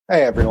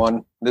Hey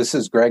everyone, this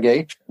is Greg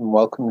H., and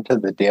welcome to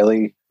the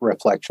Daily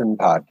Reflection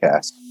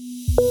Podcast.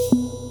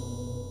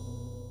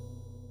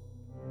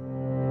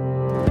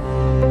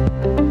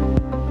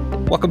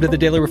 Welcome to the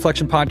Daily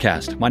Reflection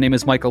Podcast. My name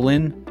is Michael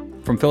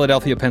Lynn from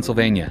Philadelphia,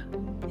 Pennsylvania.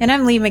 And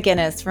I'm Lee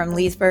McGinnis from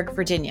Leesburg,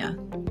 Virginia.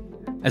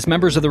 As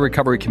members of the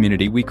recovery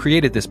community, we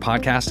created this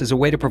podcast as a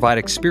way to provide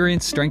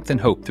experience, strength, and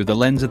hope through the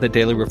lens of the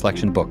Daily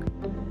Reflection book.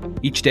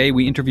 Each day,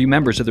 we interview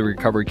members of the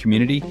recovery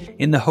community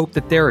in the hope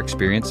that their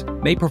experience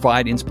may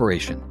provide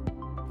inspiration.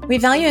 We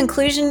value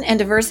inclusion and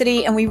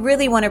diversity, and we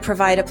really want to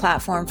provide a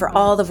platform for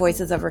all the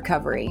voices of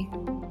recovery.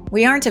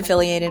 We aren't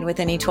affiliated with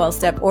any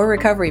 12-step or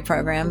recovery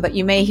program, but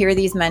you may hear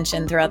these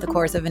mentioned throughout the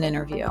course of an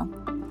interview.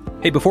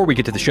 Hey, before we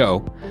get to the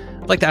show,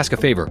 I'd like to ask a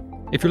favor.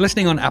 If you're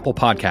listening on Apple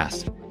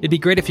Podcasts, it'd be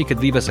great if you could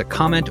leave us a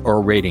comment or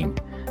a rating.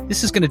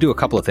 This is going to do a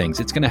couple of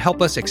things. It's going to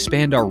help us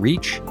expand our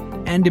reach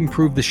and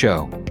improve the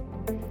show.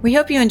 We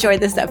hope you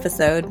enjoyed this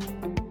episode.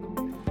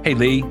 Hey,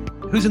 Lee,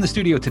 who's in the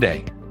studio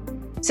today?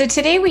 So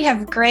today we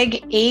have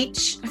Greg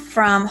H.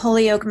 from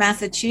Holyoke,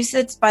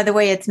 Massachusetts. By the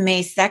way, it's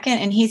May 2nd,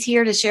 and he's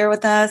here to share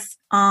with us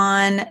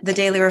on the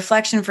daily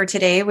reflection for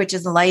today, which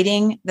is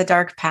lighting the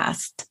dark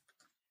past.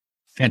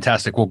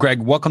 Fantastic. Well,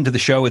 Greg, welcome to the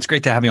show. It's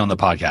great to have you on the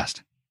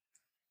podcast.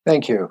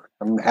 Thank you.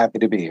 I'm happy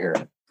to be here.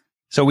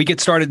 So we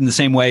get started in the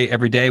same way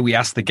every day. We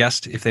ask the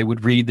guest if they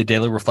would read the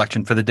daily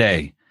reflection for the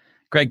day.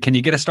 Greg, can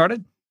you get us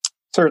started?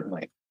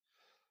 Certainly.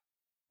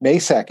 May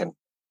 2nd,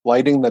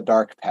 lighting the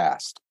dark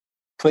past.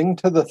 Cling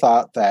to the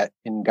thought that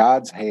in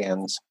God's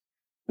hands,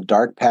 the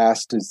dark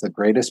past is the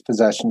greatest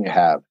possession you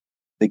have,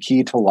 the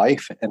key to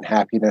life and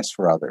happiness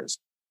for others.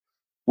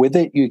 With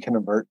it, you can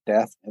avert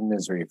death and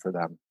misery for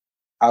them.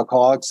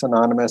 Alcoholics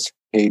Anonymous,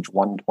 page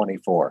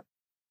 124.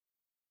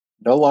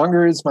 No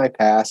longer is my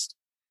past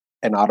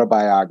an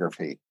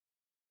autobiography.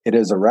 It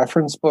is a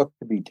reference book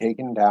to be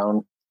taken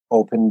down,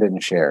 opened,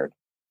 and shared.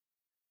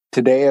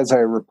 Today, as I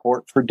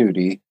report for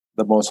duty,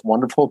 the most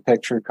wonderful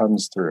picture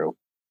comes through.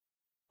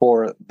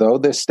 For though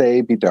this day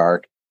be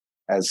dark,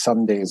 as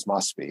some days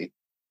must be,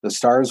 the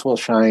stars will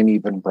shine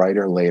even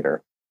brighter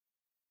later.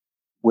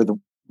 With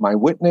my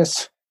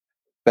witness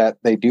that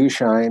they do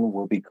shine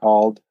will be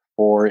called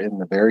for in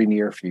the very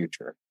near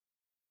future.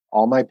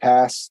 All my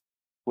past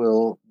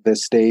will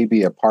this day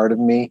be a part of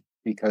me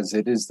because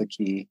it is the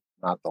key,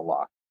 not the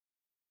lock.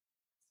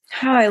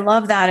 Oh, I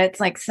love that.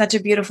 It's like such a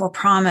beautiful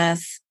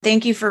promise.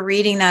 Thank you for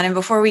reading that. And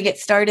before we get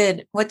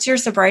started, what's your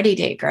sobriety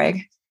date,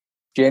 Greg?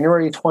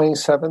 January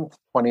 27th,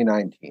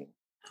 2019.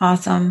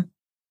 Awesome.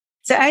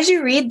 So as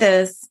you read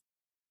this,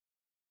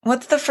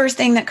 what's the first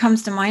thing that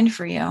comes to mind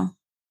for you?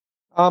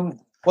 Well,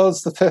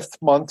 it's the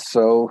 5th month,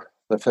 so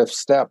the 5th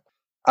step.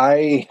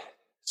 I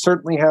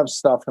certainly have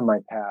stuff in my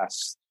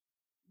past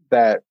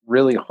that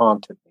really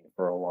haunted me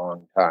for a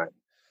long time,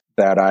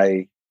 that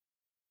I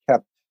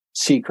kept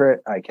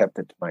secret. I kept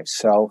it to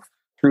myself.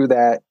 Through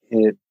that,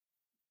 it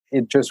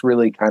just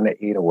really kind of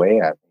ate away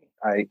at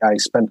me. I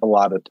spent a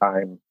lot of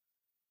time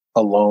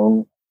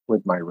alone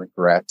with my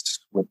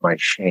regrets, with my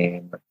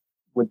shame,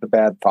 with the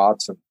bad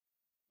thoughts of,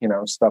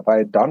 stuff I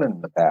had done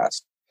in the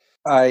past.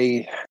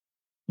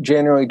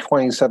 January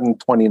 27,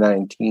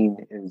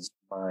 2019 is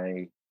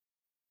my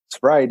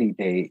sobriety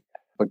date,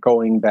 but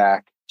going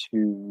back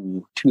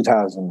to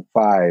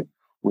 2005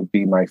 would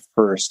be my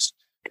first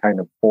kind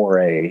of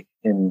foray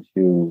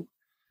into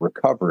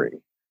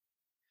recovery.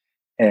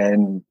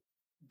 And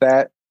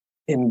that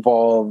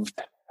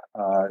involved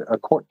a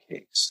court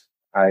case.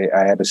 I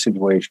had a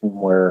situation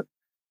where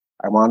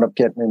I wound up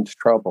getting into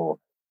trouble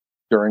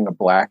during a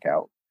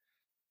blackout.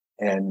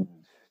 And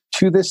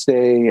to this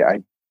day, I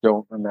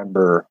don't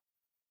remember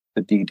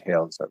the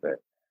details of it.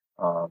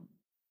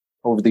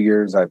 Over the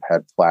years, I've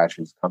had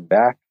flashes come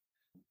back,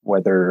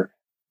 whether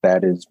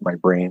that is my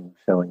brain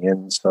filling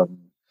in some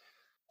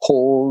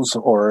holes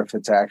or if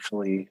it's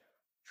actually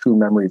true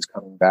memories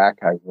coming back.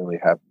 I really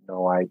have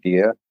no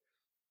idea.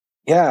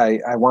 Yeah,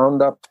 I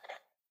wound up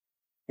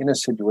in a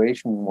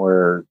situation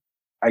where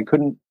I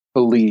couldn't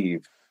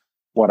believe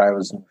what I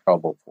was in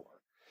trouble for.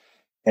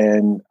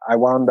 And I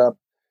wound up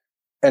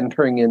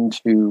entering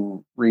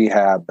into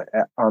rehab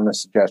on the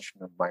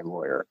suggestion of my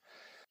lawyer.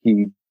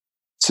 He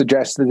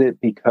suggested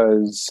it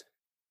because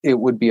it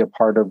would be a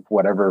part of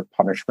whatever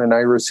punishment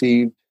I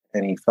received,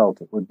 and he felt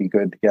it would be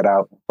good to get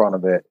out in front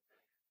of it.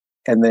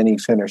 And then he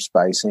finished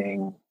by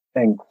saying,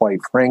 and quite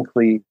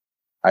frankly,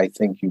 I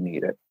think you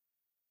need it.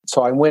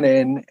 So I went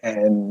in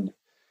and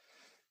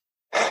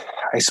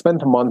I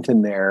spent a month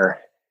in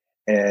there.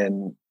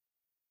 And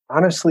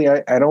honestly,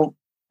 I don't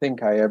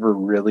think I ever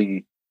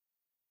really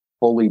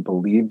fully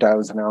believed I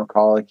was an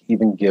alcoholic,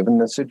 even given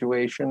the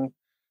situation.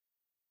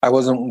 I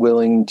wasn't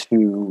willing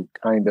to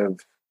kind of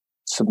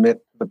submit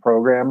to the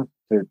program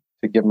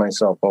to give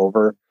myself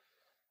over.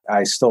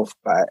 I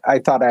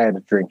thought I had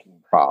a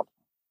drinking problem.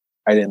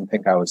 I didn't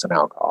think I was an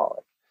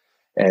alcoholic.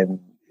 And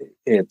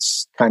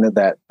it's kind of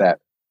that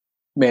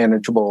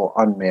manageable,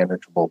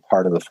 unmanageable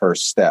part of the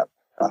first step.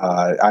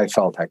 I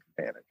felt I could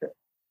manage it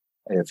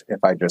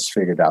if I just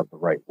figured out the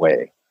right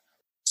way.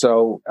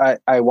 So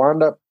I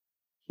wound up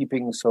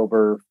keeping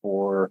sober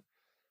for,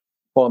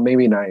 well,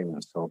 maybe not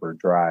even sober,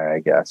 dry, I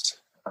guess,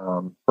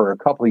 for a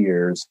couple of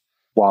years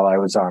while I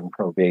was on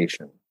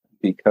probation,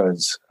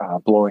 because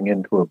blowing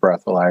into a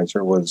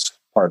breathalyzer was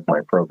part of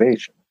my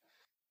probation.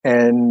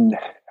 And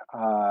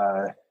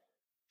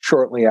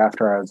shortly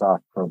after I was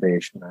off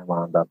probation, I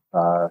wound up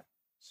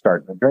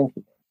starting to drink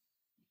again.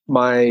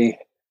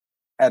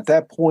 At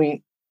that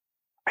point,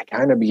 I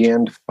kind of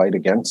began to fight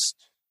against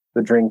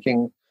the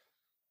drinking,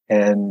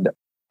 and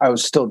I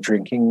was still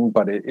drinking,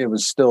 but it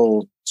was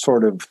still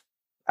sort of,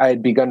 I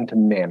had begun to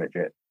manage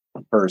it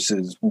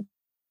versus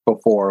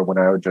before when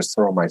I would just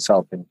throw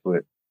myself into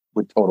it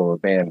with total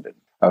abandon.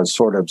 I was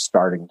sort of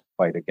starting to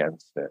fight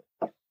against it.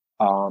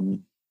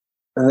 And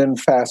then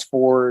fast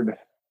forward,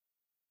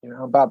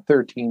 about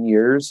 13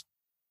 years,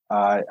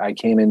 I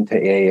came into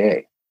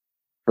AA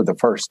for the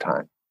first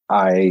time.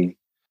 I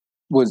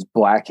was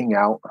blacking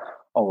out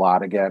a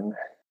lot again,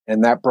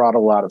 and that brought a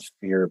lot of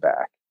fear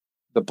back.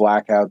 The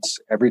blackouts,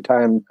 every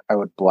time I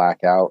would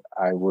black out,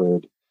 I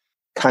would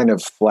kind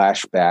of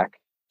flash back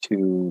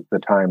to the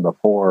time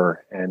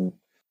before, and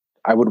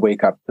I would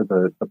wake up to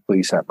the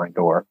police at my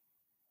door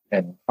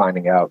and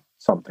finding out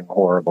something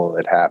horrible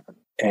had happened.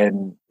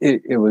 And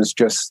it was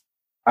just,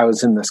 I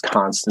was in this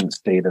constant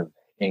state of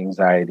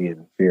anxiety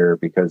and fear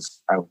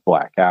because I would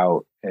black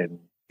out, and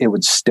it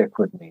would stick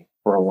with me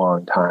for a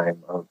long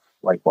time of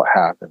like, what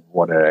happened?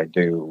 What did I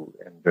do?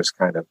 And just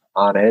kind of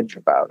on edge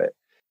about it.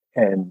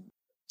 And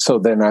so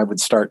then I would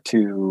start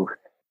to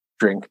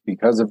drink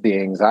because of the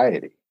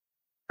anxiety.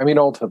 I mean,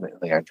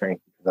 ultimately I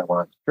drank because I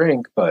wanted to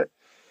drink, but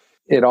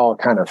it all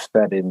kind of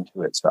fed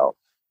into itself.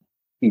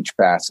 Each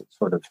facet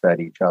sort of fed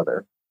each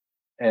other.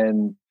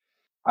 And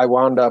I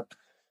wound up,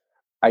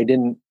 I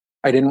didn't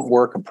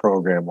work a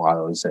program while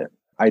I was in.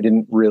 I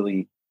didn't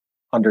really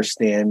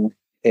understand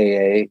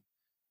AA.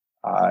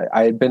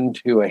 I had been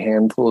to a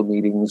handful of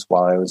meetings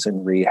while I was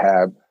in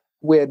rehab.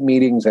 We had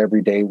meetings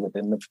every day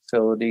within the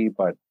facility,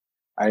 but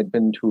I had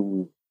been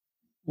to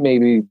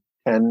maybe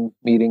 10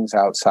 meetings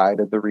outside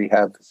of the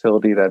rehab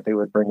facility that they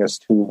would bring us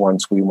to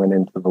once we went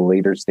into the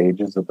later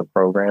stages of the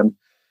program.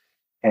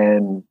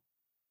 And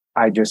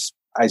I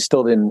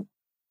still didn't,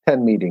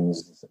 10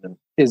 meetings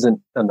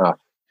isn't enough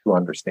to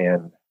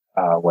understand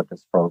what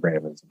this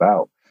program is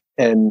about.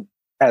 And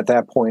at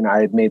that point,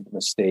 I had made the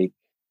mistake.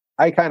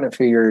 I kind of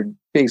figured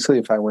basically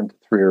if I went to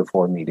 3 or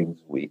 4 meetings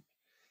a week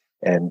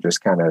and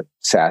just kind of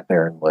sat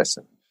there and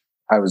listened,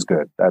 I was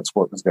good. That's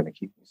what was going to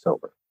keep me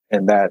sober.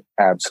 And that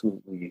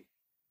absolutely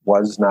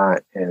was not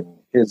and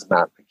is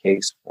not the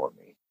case for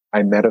me.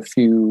 I met a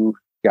few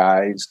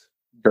guys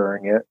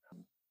during it,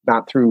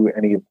 not through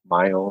any of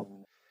my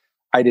own.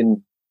 I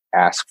didn't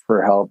ask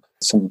for help.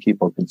 Some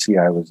people could see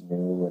I was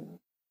new and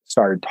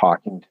started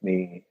talking to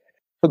me.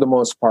 For the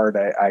most part,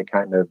 I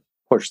kind of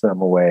pushed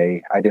them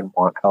away. I didn't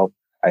want help.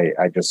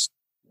 I just,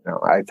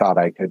 I thought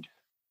I could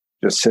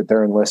just sit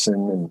there and listen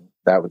and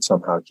that would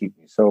somehow keep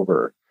me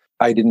sober.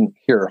 I didn't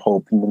hear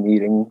hope in the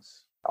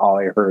meetings. All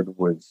I heard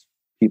was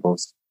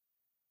people's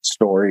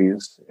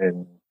stories,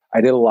 and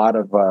I did a lot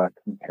of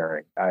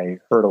comparing. I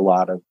heard a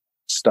lot of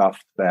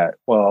stuff that,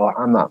 well,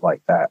 I'm not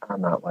like that.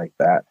 I'm not like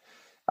that.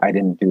 I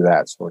didn't do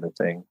that sort of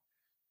thing.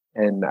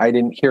 And I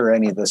didn't hear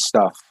any of the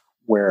stuff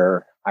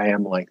where I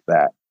am like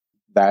that.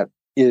 That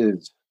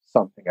is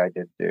something I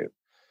did do.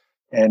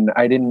 And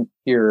I didn't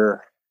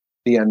hear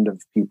the end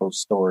of people's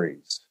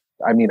stories.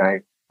 I mean,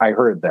 I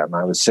heard them.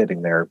 I was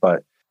sitting there,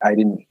 but I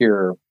didn't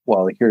hear,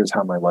 well, here's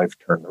how my life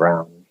turned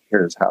around.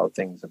 Here's how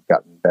things have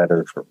gotten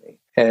better for me.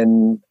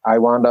 And I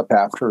wound up,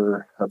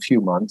 after a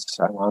few months,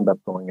 I wound up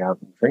going out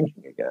and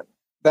drinking again.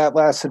 That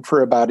lasted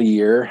for about a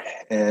year.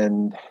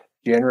 And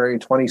January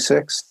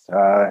 26th,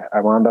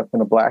 I wound up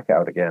in a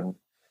blackout again.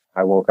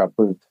 I woke up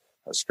with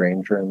a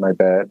stranger in my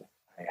bed.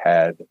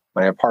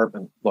 My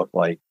apartment looked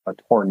like a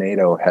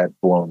tornado had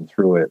blown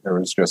through it. There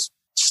was just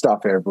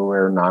stuff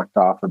everywhere, knocked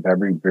off of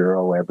every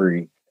bureau,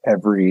 every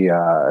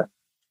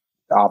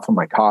off of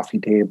my coffee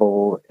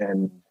table,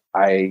 and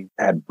I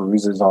had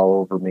bruises all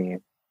over me.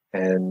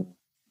 And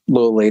a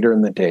little later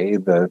in the day,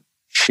 the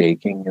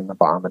shaking and the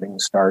vomiting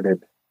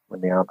started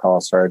when the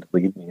alcohol started to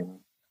leave me, and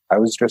I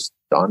was just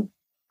done.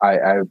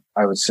 I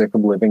was sick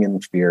of living in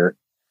fear.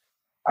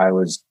 I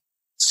was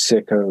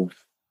sick of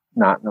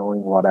not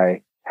knowing what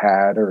I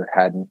had or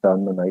hadn't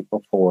done the night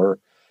before.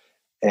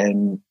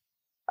 And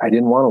I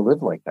didn't want to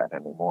live like that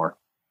anymore.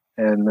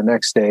 And the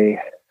next day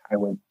I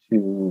went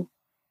to,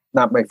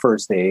 not my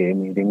first AA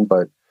meeting,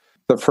 but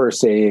the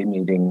first AA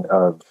meeting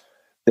of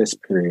this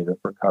period of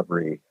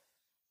recovery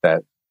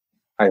that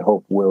I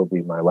hope will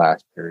be my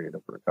last period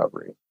of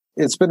recovery.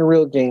 It's been a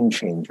real game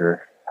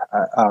changer.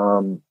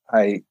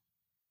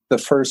 The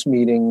first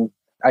meeting,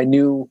 I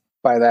knew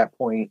by that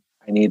point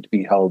I needed to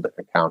be held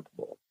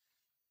accountable,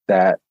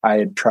 that I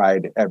had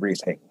tried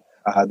everything.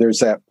 There's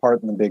that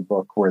part in the big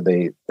book where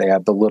they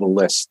have the little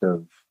list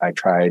of, I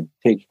tried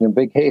taking a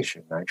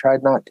vacation, I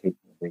tried not taking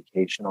a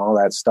vacation, all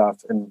that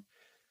stuff. And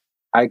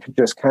I could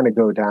just kind of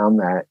go down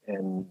that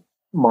and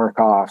mark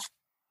off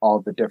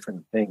all the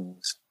different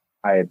things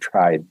I had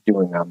tried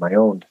doing on my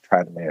own to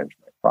try to manage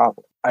my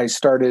problem. I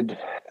started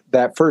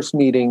that first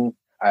meeting.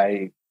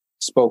 I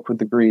spoke with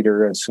the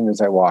greeter as soon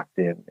as I walked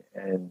in,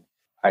 and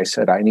I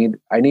said, I need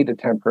a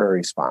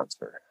temporary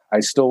sponsor. I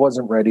still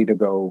wasn't ready to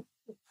go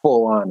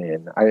full on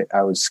in.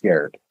 I was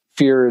scared.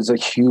 Fear is a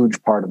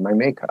huge part of my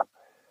makeup,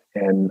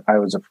 and I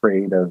was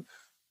afraid of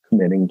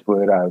committing to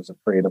it. I was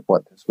afraid of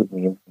what this would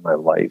mean for my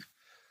life.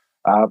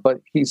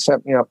 But he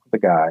set me up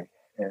with a guy,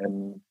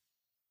 and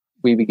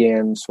we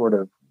began sort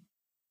of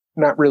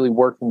not really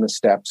working the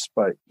steps,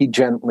 but he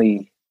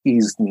gently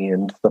eased me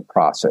into the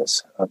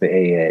process of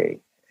AA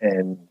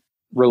and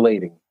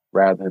relating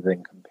rather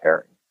than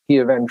comparing. He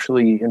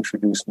eventually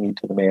introduced me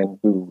to the man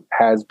who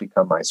has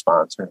become my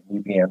sponsor, and we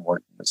began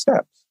working the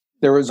steps.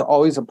 There was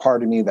always a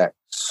part of me that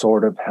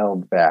sort of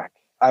held back.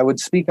 I would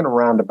speak in a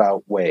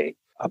roundabout way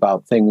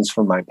about things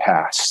from my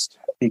past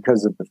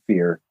because of the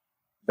fear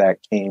that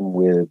came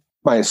with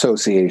my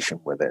association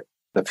with it.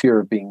 The fear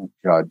of being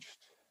judged,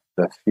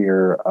 the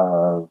fear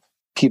of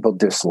people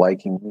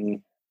disliking me,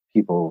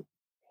 people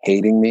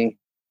hating me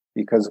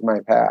because of my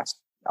past.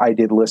 I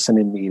did listen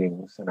in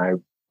meetings, and I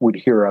would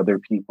hear other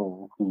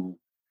people who,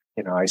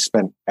 I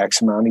spent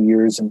X amount of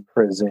years in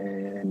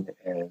prison,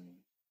 and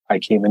I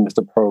came into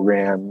the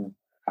program,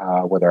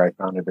 whether I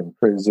found it in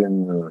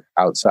prison or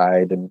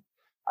outside, and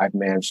I've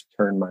managed to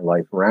turn my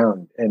life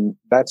around. And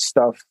that's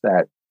stuff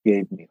that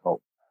gave me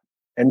hope,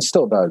 and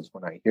still does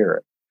when I hear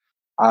it.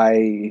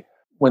 I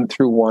went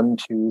through 1,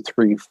 2,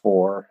 3,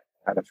 4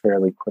 at a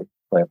fairly quick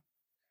clip.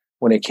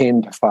 When it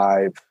came to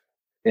 5,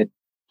 it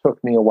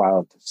took me a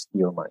while to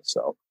steel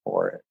myself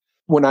for it.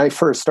 When I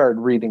first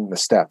started reading the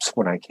steps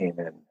when I came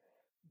in,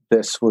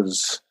 this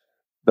was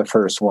the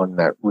first one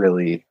that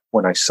really,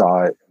 when I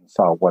saw it and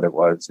saw what it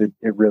was, it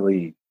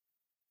really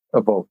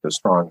evoked a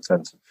strong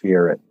sense of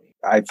fear in me.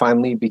 I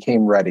finally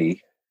became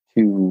ready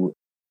to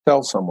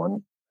tell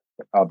someone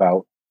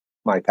about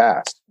my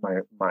past,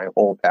 my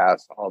whole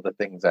past, all the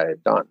things I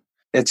had done.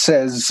 It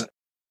says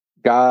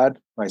God,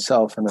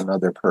 myself, and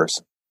another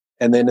person.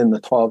 And then in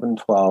the 12 and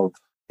 12,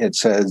 it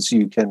says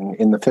you can,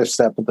 in the 5th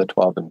step of the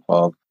 12 and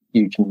 12,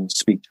 you can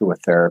speak to a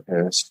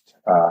therapist,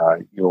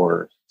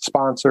 your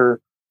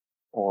sponsor,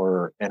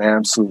 or an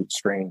absolute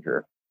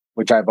stranger,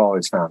 which I've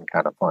always found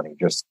kind of funny,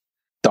 just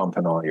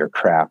dumping all your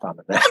crap on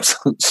an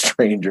absolute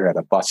stranger at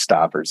a bus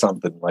stop or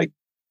something like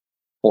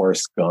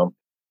Forrest Gump.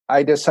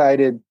 I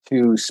decided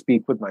to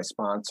speak with my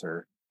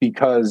sponsor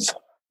because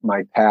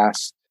my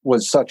past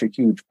was such a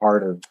huge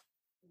part of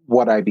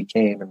what I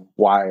became and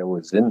why I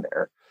was in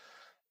there.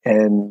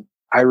 And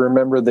I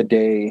remember the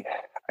day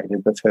I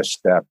did the 5th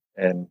step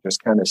and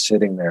just kind of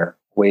sitting there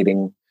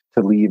waiting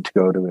to leave to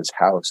go to his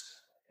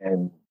house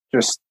and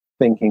just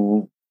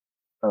thinking,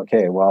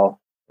 okay,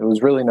 well, it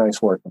was really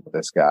nice working with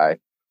this guy,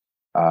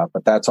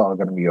 but that's all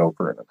going to be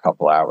over in a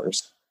couple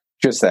hours.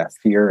 Just that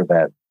fear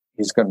that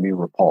he's going to be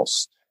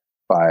repulsed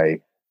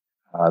by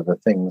the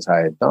things I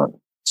had done.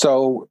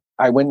 So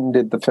I went and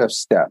did the 5th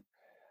step,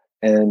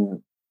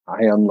 and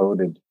I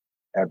unloaded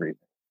everything.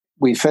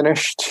 We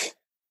finished,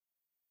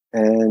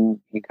 and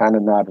he kind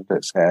of nodded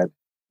his head,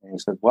 and he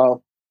said,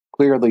 well,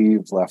 clearly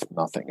you've left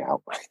nothing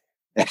out.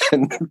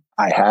 And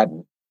I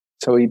hadn't.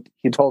 So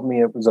he told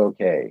me it was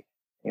okay.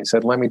 He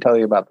said, let me tell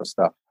you about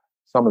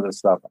some of the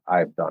stuff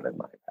I've done in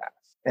my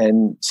past.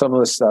 And some of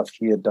the stuff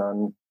he had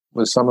done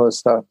was some of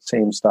the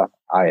same stuff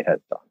I had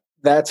done.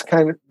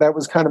 That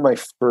was kind of my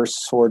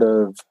first sort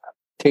of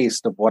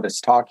taste of what it's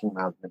talking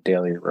about in the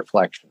daily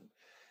reflection,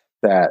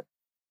 that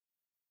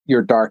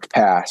your dark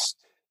past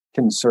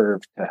can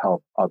serve to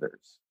help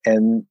others.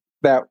 And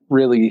that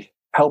really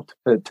helped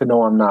to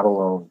know I'm not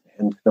alone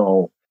and to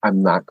know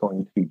I'm not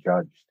going to be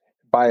judged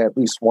by at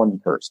least one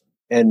person,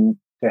 and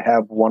to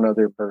have one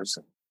other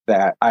person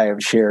that I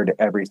have shared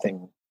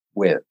everything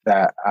with,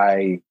 that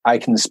I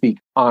can speak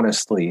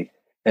honestly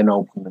and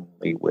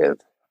openly with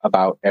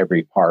about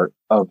every part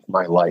of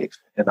my life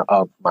and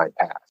of my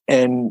past.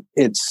 And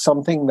it's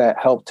something that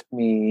helped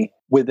me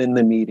within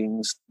the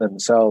meetings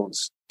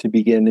themselves to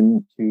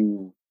begin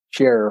to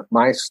share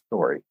my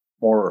story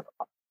more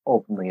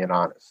openly and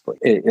honestly.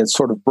 It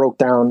sort of broke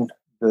down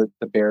the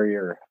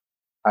barrier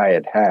I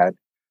had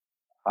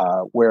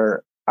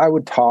where I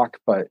would talk,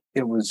 but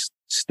it was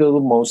still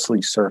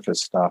mostly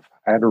surface stuff.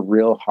 I had a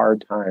real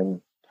hard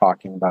time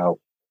talking about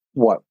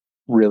what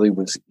really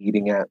was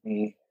eating at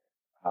me,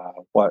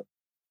 what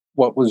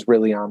was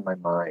really on my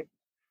mind.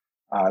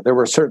 There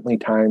were certainly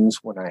times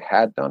when I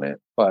had done it,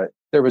 but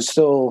there was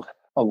still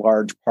a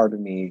large part of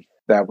me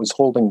that was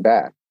holding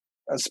back.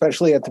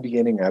 Especially at the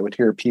beginning, I would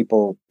hear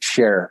people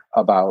share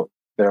about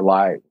their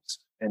lives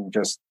and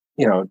just,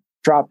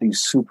 drop these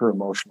super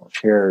emotional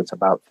shares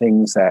about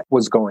things that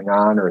was going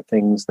on or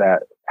things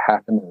that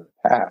happened in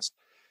the past.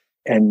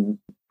 And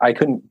I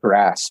couldn't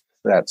grasp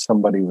that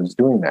somebody was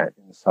doing that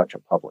in such a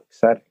public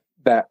setting.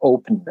 That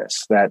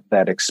openness, that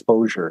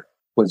exposure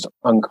was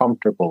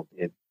uncomfortable.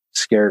 It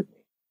scared me.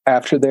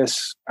 After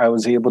this, I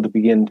was able to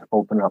begin to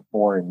open up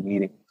more in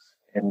meetings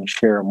and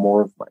share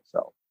more of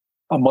myself.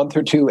 A month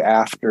or two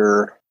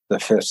after the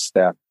 5th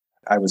step,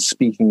 I was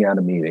speaking at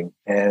a meeting,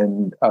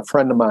 and a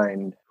friend of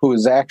mine, who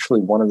was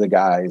actually one of the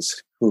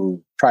guys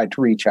who tried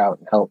to reach out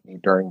and help me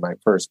during my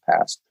first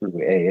pass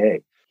through AA,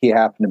 he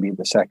happened to be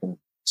the second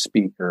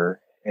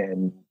speaker,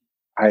 and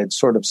I had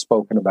sort of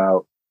spoken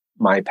about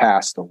my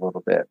past a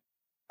little bit.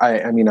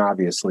 I mean,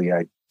 obviously,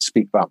 I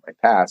speak about my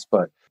past,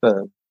 but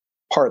the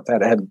part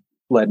that had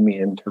led me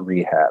into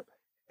rehab.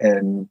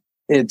 And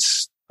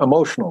it's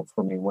emotional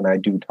for me when I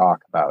do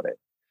talk about it.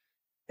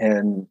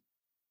 And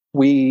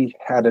we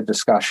had a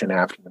discussion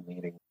after the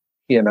meeting.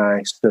 He and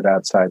I stood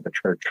outside the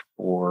church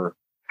for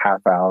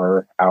half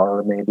hour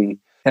maybe.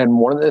 And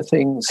one of the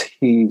things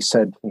he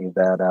said to me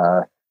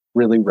that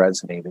really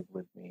resonated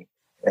with me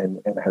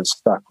and has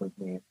stuck with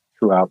me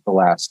throughout the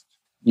last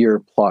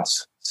year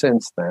plus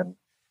since then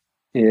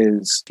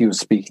is he was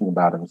speaking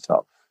about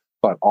himself,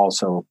 but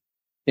also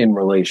in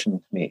relation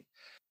to me.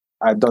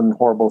 I've done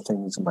horrible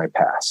things in my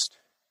past,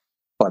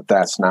 but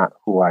that's not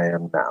who I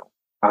am now.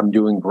 I'm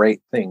doing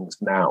great things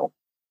now,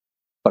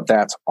 but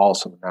that's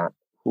also not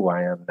who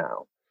I am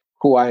now.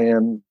 Who I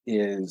am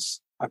is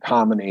a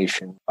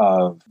combination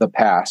of the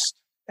past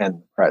and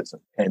the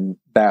present. And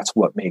that's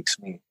what makes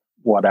me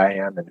what I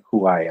am and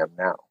who I am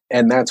now.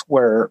 And that's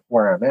where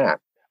I'm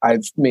at.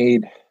 I've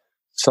made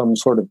some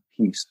sort of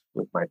peace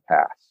with my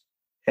past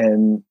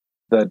and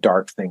the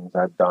dark things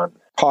I've done.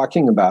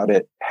 Talking about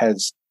it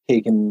has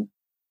taken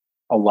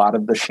a lot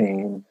of the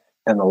shame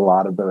and a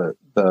lot of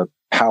the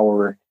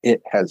power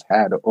it has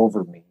had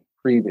over me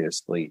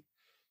previously.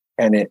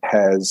 And it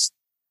has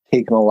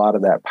taken a lot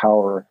of that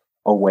power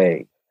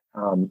away.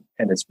 And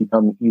it's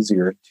become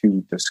easier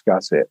to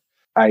discuss it.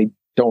 I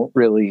don't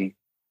really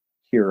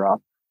tear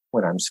up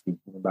when I'm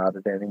speaking about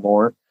it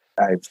anymore.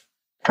 I've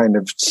kind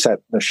of set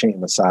the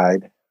shame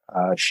aside.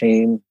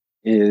 Shame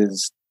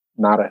is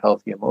not a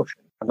healthy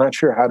emotion. I'm not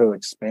sure how to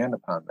expand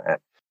upon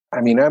that.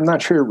 I mean, I'm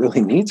not sure it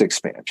really needs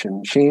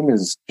expansion. Shame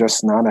is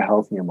just not a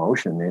healthy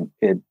emotion.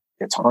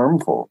 It's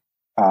harmful.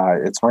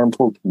 It's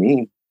harmful to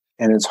me,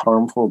 and it's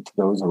harmful to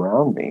those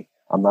around me.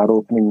 I'm not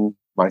opening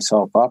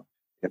myself up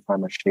if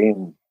I'm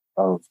ashamed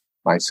of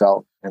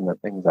myself and the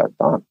things I've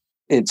done.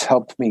 It's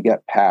helped me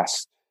get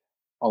past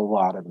a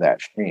lot of that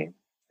shame.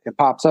 It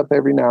pops up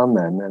every now and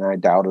then, and I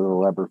doubt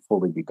it'll ever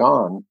fully be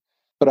gone,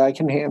 but I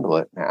can handle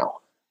it now,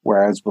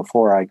 whereas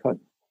before I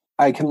couldn't.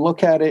 I can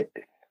look at it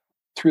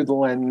through the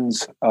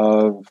lens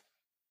of,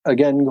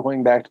 again,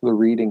 going back to the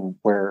reading,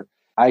 where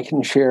I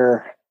can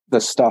share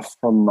the stuff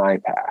from my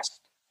past,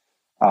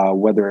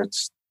 whether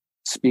it's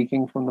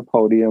speaking from the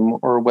podium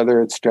or whether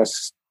it's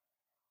just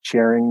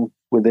sharing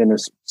within a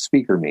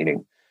speaker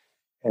meeting.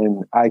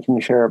 And I can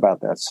share about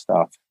that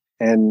stuff.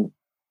 And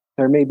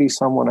there may be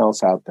someone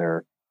else out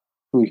there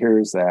who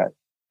hears that.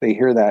 They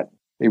hear that,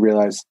 they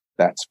realize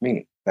that's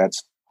me.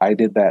 I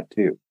did that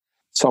too.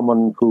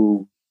 Someone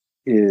who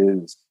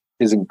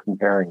isn't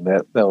comparing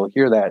that, they'll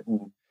hear that,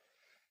 and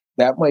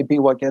that might be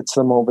what gets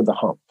them over the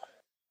hump.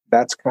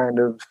 That's kind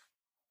of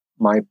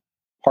my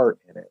part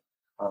in it,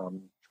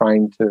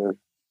 trying to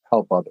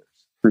help others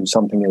through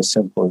something as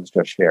simple as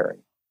just sharing.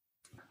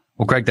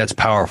 Well, Greg, that's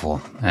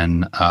powerful.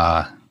 And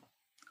I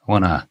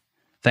want to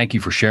thank you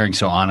for sharing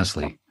so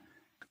honestly.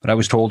 But I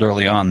was told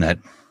early on that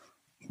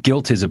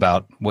guilt is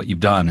about what you've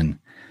done, and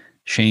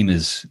shame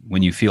is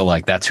when you feel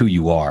like that's who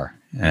you are.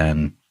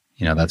 And,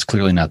 that's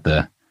clearly not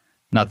the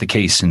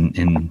case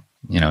in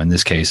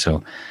this case.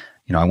 So,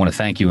 I want to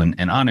thank you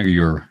and honor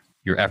your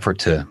effort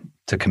to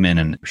come in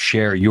and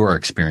share your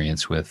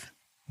experience with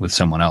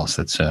someone else.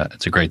 It's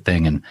a great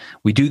thing. And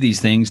we do these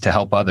things to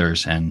help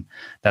others, and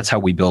that's how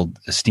we build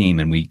esteem,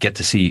 and we get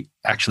to see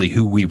actually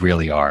who we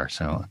really are.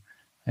 So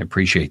I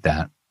appreciate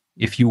that.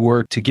 If you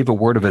were to give a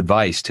word of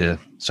advice to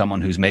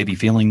someone who's maybe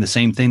feeling the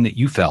same thing that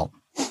you felt,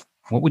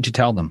 what would you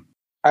tell them?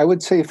 I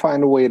would say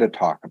find a way to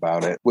talk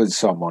about it with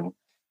someone.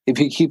 If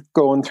you keep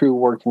going through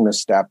working the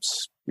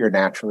steps, you're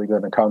naturally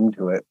going to come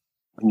to it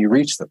when you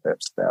reach the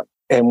fifth step.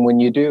 And when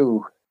you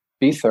do,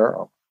 be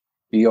thorough,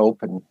 be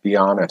open, be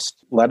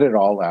honest, let it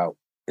all out.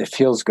 It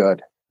feels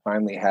good.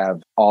 Finally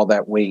have all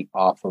that weight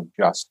off of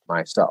just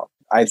myself.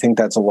 I think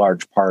that's a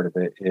large part of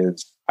it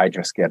is I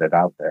just get it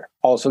out there.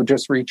 Also,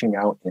 just reaching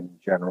out in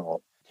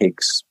general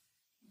takes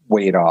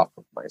weight off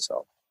of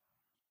myself.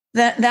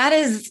 That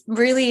is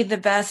really the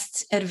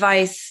best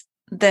advice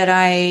that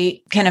I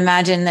can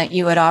imagine that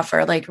you would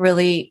offer. Like,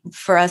 really,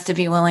 for us to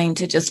be willing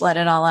to just let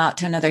it all out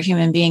to another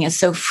human being is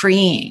so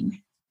freeing,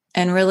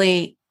 and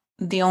really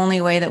the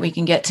only way that we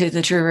can get to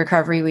the true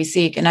recovery we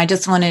seek. And I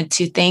just wanted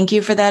to thank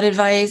you for that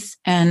advice,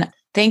 and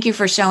thank you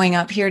for showing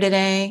up here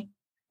today.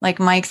 Like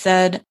Mike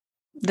said,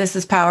 this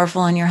is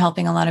powerful, and you're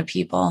helping a lot of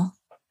people.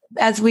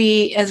 As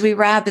we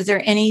wrap, is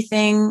there any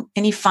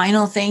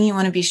final thing you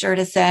want to be sure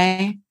to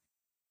say?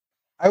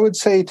 I would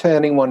say to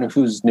anyone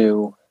who's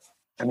new,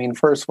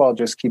 first of all,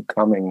 just keep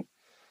coming,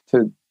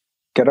 to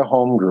get a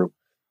home group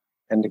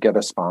and to get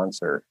a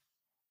sponsor,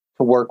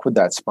 to work with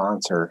that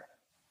sponsor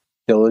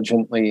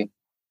diligently,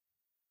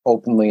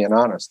 openly, and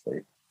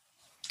honestly.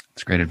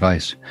 That's great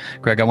advice.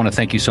 Greg, I want to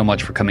thank you so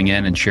much for coming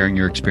in and sharing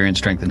your experience,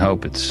 strength, and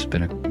hope. It's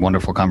been a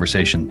wonderful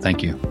conversation.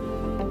 Thank you.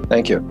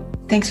 Thank you.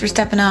 Thanks for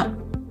stepping up.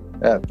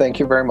 Thank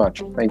you very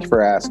much. Thank you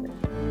for asking.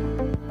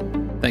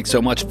 Thanks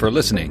so much for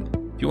listening.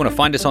 If you want to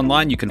find us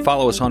online, you can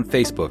follow us on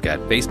Facebook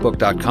at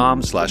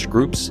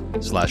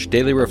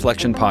facebook.com/groups/Daily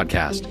Reflection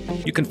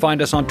Podcast. You can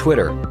find us on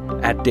Twitter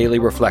at Daily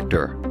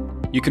Reflector.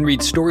 You can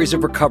read stories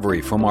of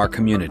recovery from our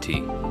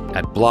community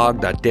at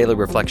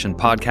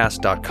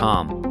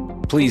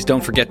blog.dailyreflectionpodcast.com. Please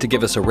don't forget to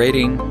give us a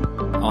rating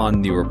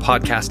on your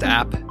podcast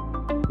app.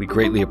 We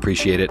greatly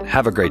appreciate it.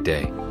 Have a great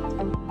day.